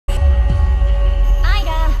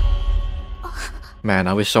Man,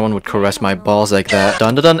 I wish someone would caress my balls like that.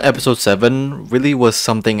 Dandadan episode 7 really was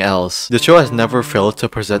something else. The show has never failed to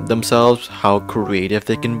present themselves how creative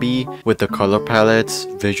they can be with the color palettes,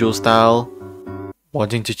 visual style,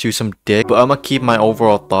 wanting to choose some dick. But I'ma keep my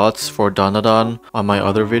overall thoughts for Dandadan on my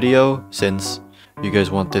other video since you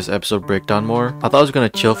guys want this episode breakdown more. I thought I was gonna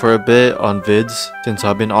chill for a bit on vids since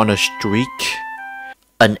I've been on a streak.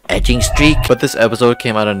 An edging streak. But this episode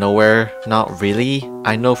came out of nowhere. Not really.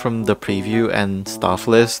 I know from the preview and stuff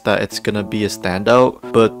list that it's gonna be a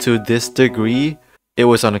standout, but to this degree, it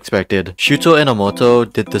was unexpected. Shuuto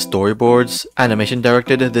Enomoto did the storyboards, animation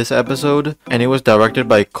directed this episode, and it was directed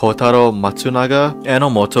by Kotaro Matsunaga.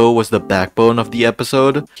 Enomoto was the backbone of the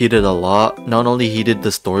episode. He did a lot. Not only he did the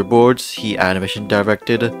storyboards, he animation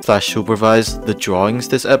directed / supervised the drawings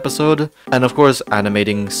this episode, and of course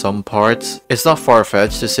animating some parts. It's not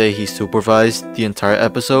far-fetched to say he supervised the entire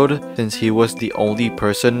episode since he was the only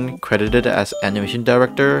person credited as animation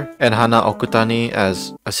director and Hana Okutani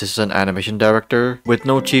as assistant animation director, with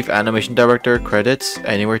no chief animation director credits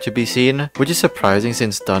anywhere to be seen, which is surprising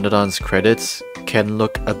since Dandadan's credits can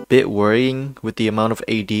look a bit worrying with the amount of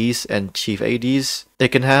ADs and chief ADs it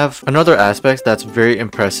can have. Another aspect that's very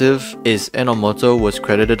impressive is Enomoto was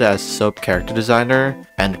credited as sub-character designer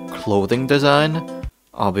and clothing design.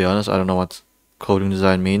 I'll be honest, I don't know what clothing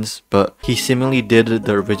design means, but he seemingly did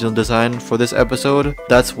the original design for this episode.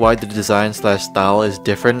 That's why the design / style is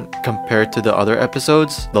different compared to the other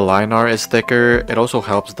episodes. The line art is thicker. It also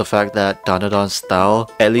helps the fact that Dandadan's style,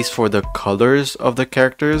 at least for the colors of the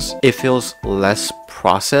characters, it feels less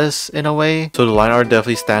processed in a way. So the line art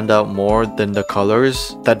definitely stand out more than the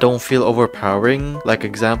colors that don't feel overpowering. Like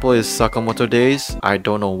example is Sakamoto Days. I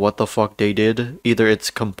don't know what the fuck they did. Either it's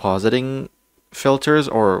compositing filters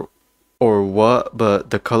or what,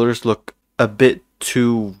 but the colors look a bit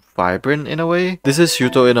too vibrant in a way. This is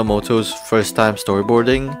Shuuto Enomoto's first time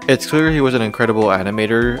storyboarding. It's clear he was an incredible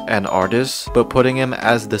animator and artist, but putting him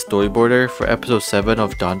as the storyboarder for episode 7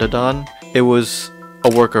 of Dandadan, it was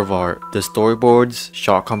a work of art. The storyboards,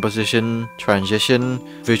 shot composition, transition,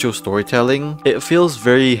 visual storytelling, it feels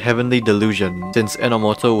very Heavenly Delusion. Since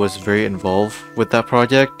Enomoto was very involved with that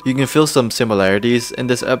project, you can feel some similarities in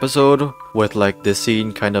this episode with like this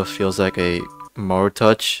scene kind of feels like a Maru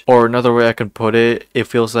touch, or another way I can put it, it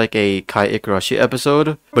feels like a Kai Ikarashi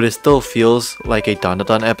episode, but it still feels like a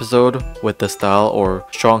Dandadan episode with the style or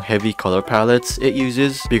strong heavy color palettes it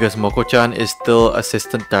uses, because Moko-chan is still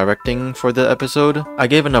assistant directing for the episode. I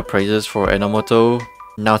gave enough praises for Enomoto.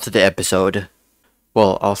 Now to the episode.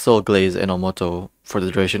 Well, I'll still glaze Enomoto for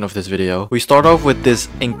the duration of this video. We start off with this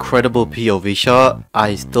incredible POV shot.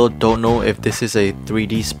 I still don't know if this is a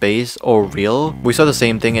 3D space or real. We saw the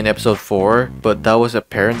same thing in episode 4, but that was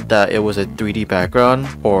apparent that it was a 3D background,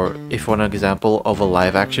 or if you want an example of a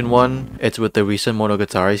live action one, it's with the recent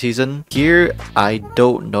Monogatari season. Here, I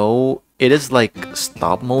don't know. It is like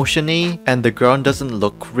stop motion-y, and the ground doesn't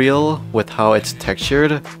look real with how it's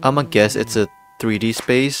textured. I'ma guess it's a 3D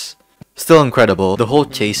space. Still incredible. The whole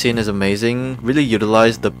chase scene is amazing, really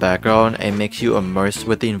utilized the background and makes you immersed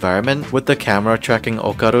with the environment, with the camera tracking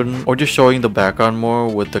Okarun or just showing the background more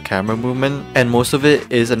with the camera movement. And most of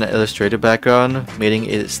it is an illustrated background, meaning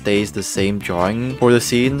it stays the same drawing for the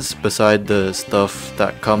scenes beside the stuff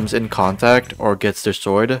that comes in contact or gets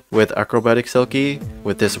destroyed with acrobatic silky,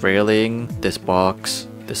 with this railing, this box,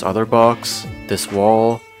 this other box, this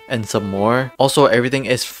wall, and some more. Also, everything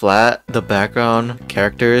is flat, the background,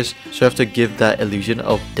 characters, so you have to give that illusion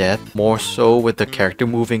of depth, more so with the character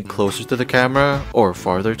moving closer to the camera or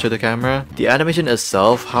farther to the camera. The animation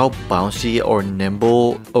itself, how bouncy or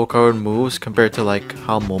nimble Okarun moves compared to like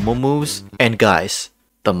how Momo moves. And guys,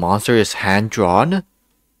 the monster is hand-drawn?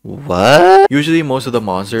 What? Usually most of the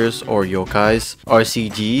monsters or yokais are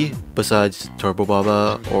CG besides Turbo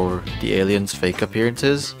Baba or the aliens' fake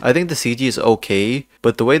appearances. I think the CG is okay,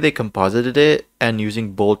 but the way they composited it and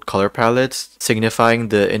using bold color palettes signifying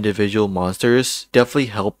the individual monsters definitely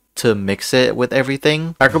helped to mix it with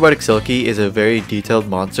everything. Acrobatic Silky is a very detailed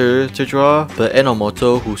monster to draw, but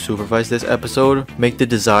Enomoto, who supervised this episode, make the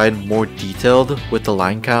design more detailed with the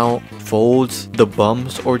line count, folds, the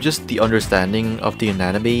bumps, or just the understanding of the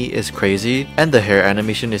anatomy is crazy. And the hair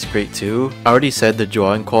animation is great too. I already said the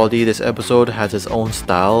drawing quality this episode has its own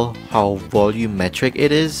style, how volumetric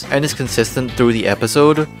it is, and is consistent through the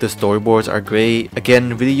episode. The storyboards are great.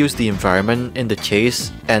 Again, really use the environment in the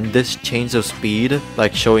chase and this change of speed,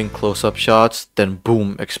 like showing showing close-up shots, then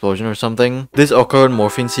boom, explosion or something. This awkward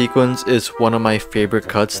morphine sequence is one of my favorite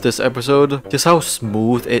cuts this episode. Just how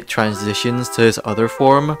smooth it transitions to his other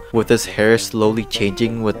form, with his hair slowly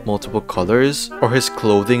changing with multiple colors, or his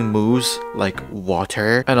clothing moves like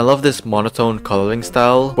water. And I love this monotone coloring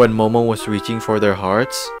style when Momo was reaching for their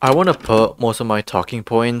hearts. I want to put most of my talking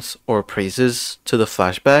points or praises to the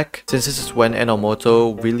flashback, since this is when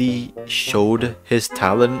Enomoto really showed his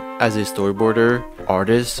talent as a storyboarder,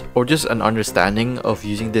 artist, or just an understanding of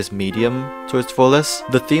using this medium to its fullest.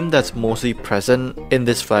 The theme that's mostly present in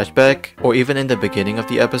this flashback, or even in the beginning of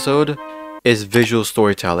the episode, is visual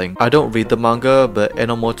storytelling. I don't read the manga, but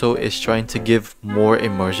Enomoto is trying to give more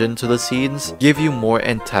immersion to the scenes, give you more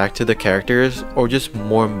intact to the characters, or just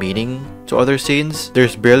more meaning to other scenes.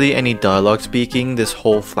 There's barely any dialogue speaking this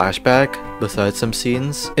whole flashback, besides some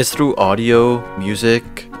scenes. It's through audio,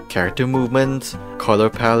 music, character movements,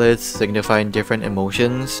 color palettes signifying different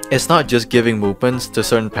emotions. It's not just giving movements to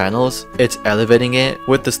certain panels, it's elevating it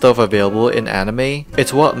with the stuff available in anime.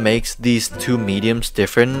 It's what makes these two mediums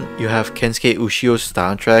different. You have Kensuke Ushio's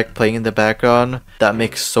soundtrack playing in the background that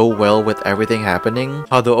makes so well with everything happening.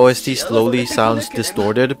 How the OST slowly sounds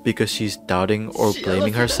distorted because she's doubting or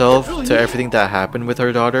blaming herself to everything that happened with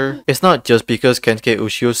her daughter. It's not just because Kensuke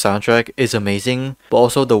Ushio's soundtrack is amazing, but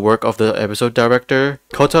also the work of the episode director.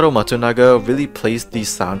 Kotaro Matsunaga really placed these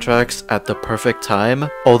soundtracks at the perfect time.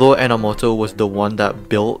 Although Enomoto was the one that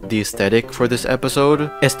built the aesthetic for this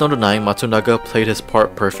episode, it's no denying Matsunaga played his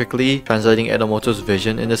part perfectly, translating Enomoto's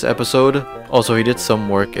vision in this episode. Also, he did some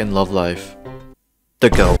work in Love Life. The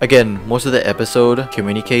go. Again, most of the episode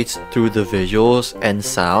communicates through the visuals and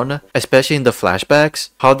sound, especially in the flashbacks.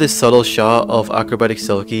 How this subtle shot of acrobatic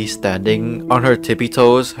Silky standing on her tippy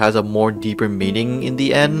toes has a more deeper meaning in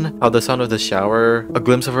the end. How the sound of the shower, a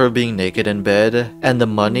glimpse of her being naked in bed, and the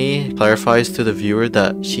money clarifies to the viewer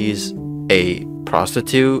that she's a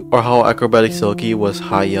prostitute, or how acrobatic Silky was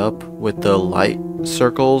high up with the light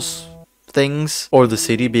circles things, or the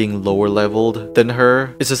city being lower leveled than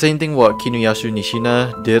her. It's the same thing what Kinuyasu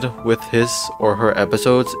Nishina did with his or her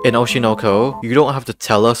episodes in Oshinoko. You don't have to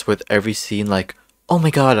tell us with every scene like, oh my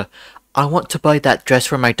god, I want to buy that dress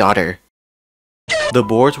for my daughter. The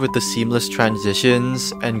boards with the seamless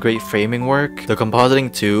transitions and great framing work. The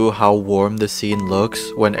compositing too, how warm the scene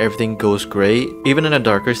looks when everything goes great. Even in a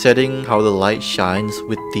darker setting, how the light shines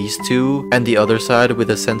with these two. And the other side with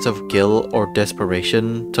a sense of guilt or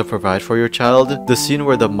desperation to provide for your child. The scene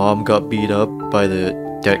where the mom got beat up by the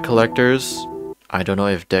debt collectors. I don't know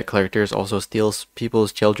if debt collectors also steals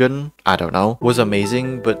people's children. I don't know. Was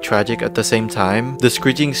amazing but tragic at the same time. The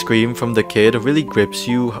screeching scream from the kid really grips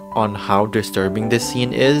you on how disturbing this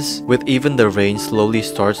scene is, with even the rain slowly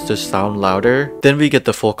starts to sound louder. Then we get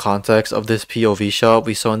the full context of this POV shot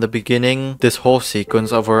we saw in the beginning. This whole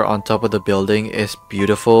sequence of her on top of the building is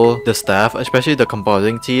beautiful. The staff, especially the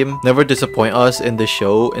compositing team, never disappoint us in the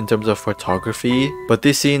show in terms of photography, but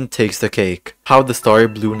this scene takes the cake. How the starry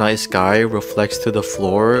blue night sky reflects to the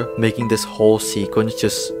floor, making this whole sequence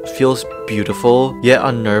just feels beautiful, yet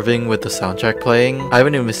unnerving with the soundtrack playing. I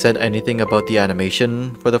haven't even said anything about the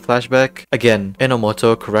animation for the flashback. Again,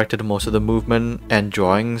 Enomoto corrected most of the movement and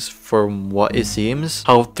drawings from what it seems.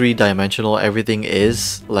 How three-dimensional everything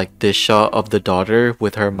is, like this shot of the daughter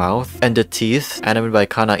with her mouth, and the teeth, animated by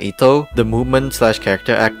Kana Ito. The movement slash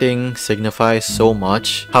character acting signifies so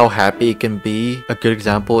much. How happy it can be. A good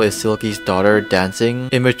example is Silky's daughter dancing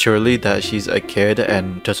immaturely that she's a kid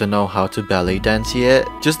and doesn't know how to ballet dance yet.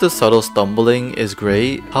 Just the subtle stumbling is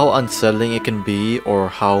great. How unsettling it can be, or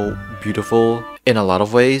how beautiful in a lot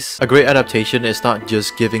of ways. A great adaptation is not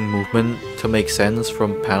just giving movement to make sense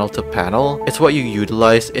from panel to panel. It's what you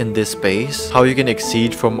utilize in this space. How you can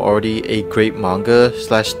exceed from already a great manga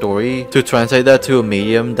slash story to translate that to a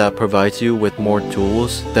medium that provides you with more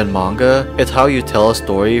tools than manga. It's how you tell a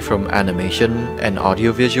story from animation and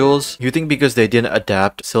audio visuals. You think because they didn't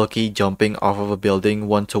adapt Silky jumping off of a building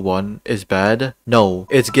one-to-one is bad? No,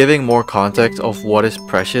 it's giving more context of what is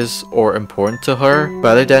precious or important to her.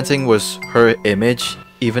 Ballet dancing was her image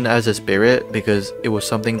even as a spirit, because it was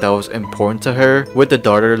something that was important to her. With the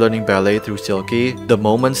daughter learning ballet through Silky, the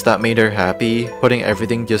moments that made her happy, putting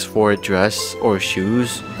everything just for a dress or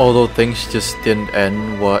shoes, although things just didn't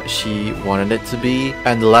end what she wanted it to be.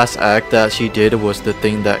 And the last act that she did was the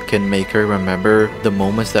thing that can make her remember the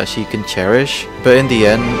moments that she can cherish. But in the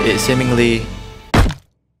end, it seemingly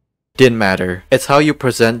didn't matter. It's how you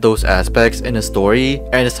present those aspects in a story,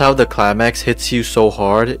 and it's how the climax hits you so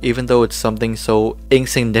hard, even though it's something so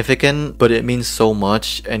insignificant, but it means so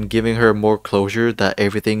much, and giving her more closure that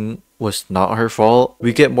everything was not her fault.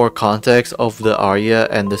 We get more context of the Arya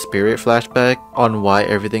and the spirit flashback on why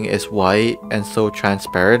everything is white and so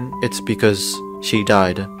transparent. It's because she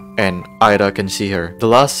died and Aira can see her. The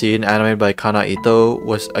last scene, animated by Kana Ito,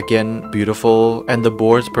 was again beautiful, and the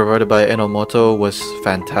boards provided by Enomoto was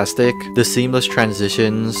fantastic. The seamless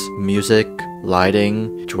transitions, music,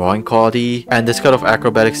 lighting, drawing quality, and this kind of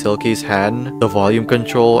acrobatic Silky's hand, the volume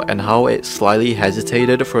control, and how it slightly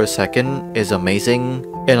hesitated for a second is amazing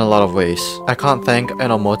in a lot of ways. I can't thank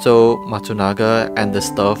Enomoto, Matsunaga, and the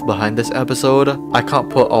stuff behind this episode. I can't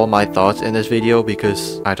put all my thoughts in this video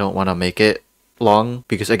because I don't want to make it long,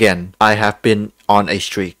 because again, I have been on a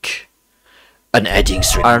streak. An edging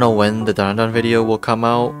streak. I don't know when the Dandadan video will come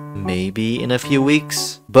out, maybe in a few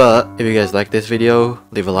weeks. But if you guys like this video,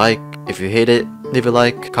 leave a like. If you hate it, leave a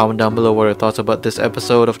like. Comment down below what your thoughts about this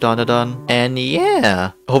episode of Dandadan. And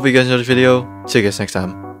yeah, I hope you guys enjoyed this video. See you guys next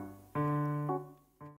time.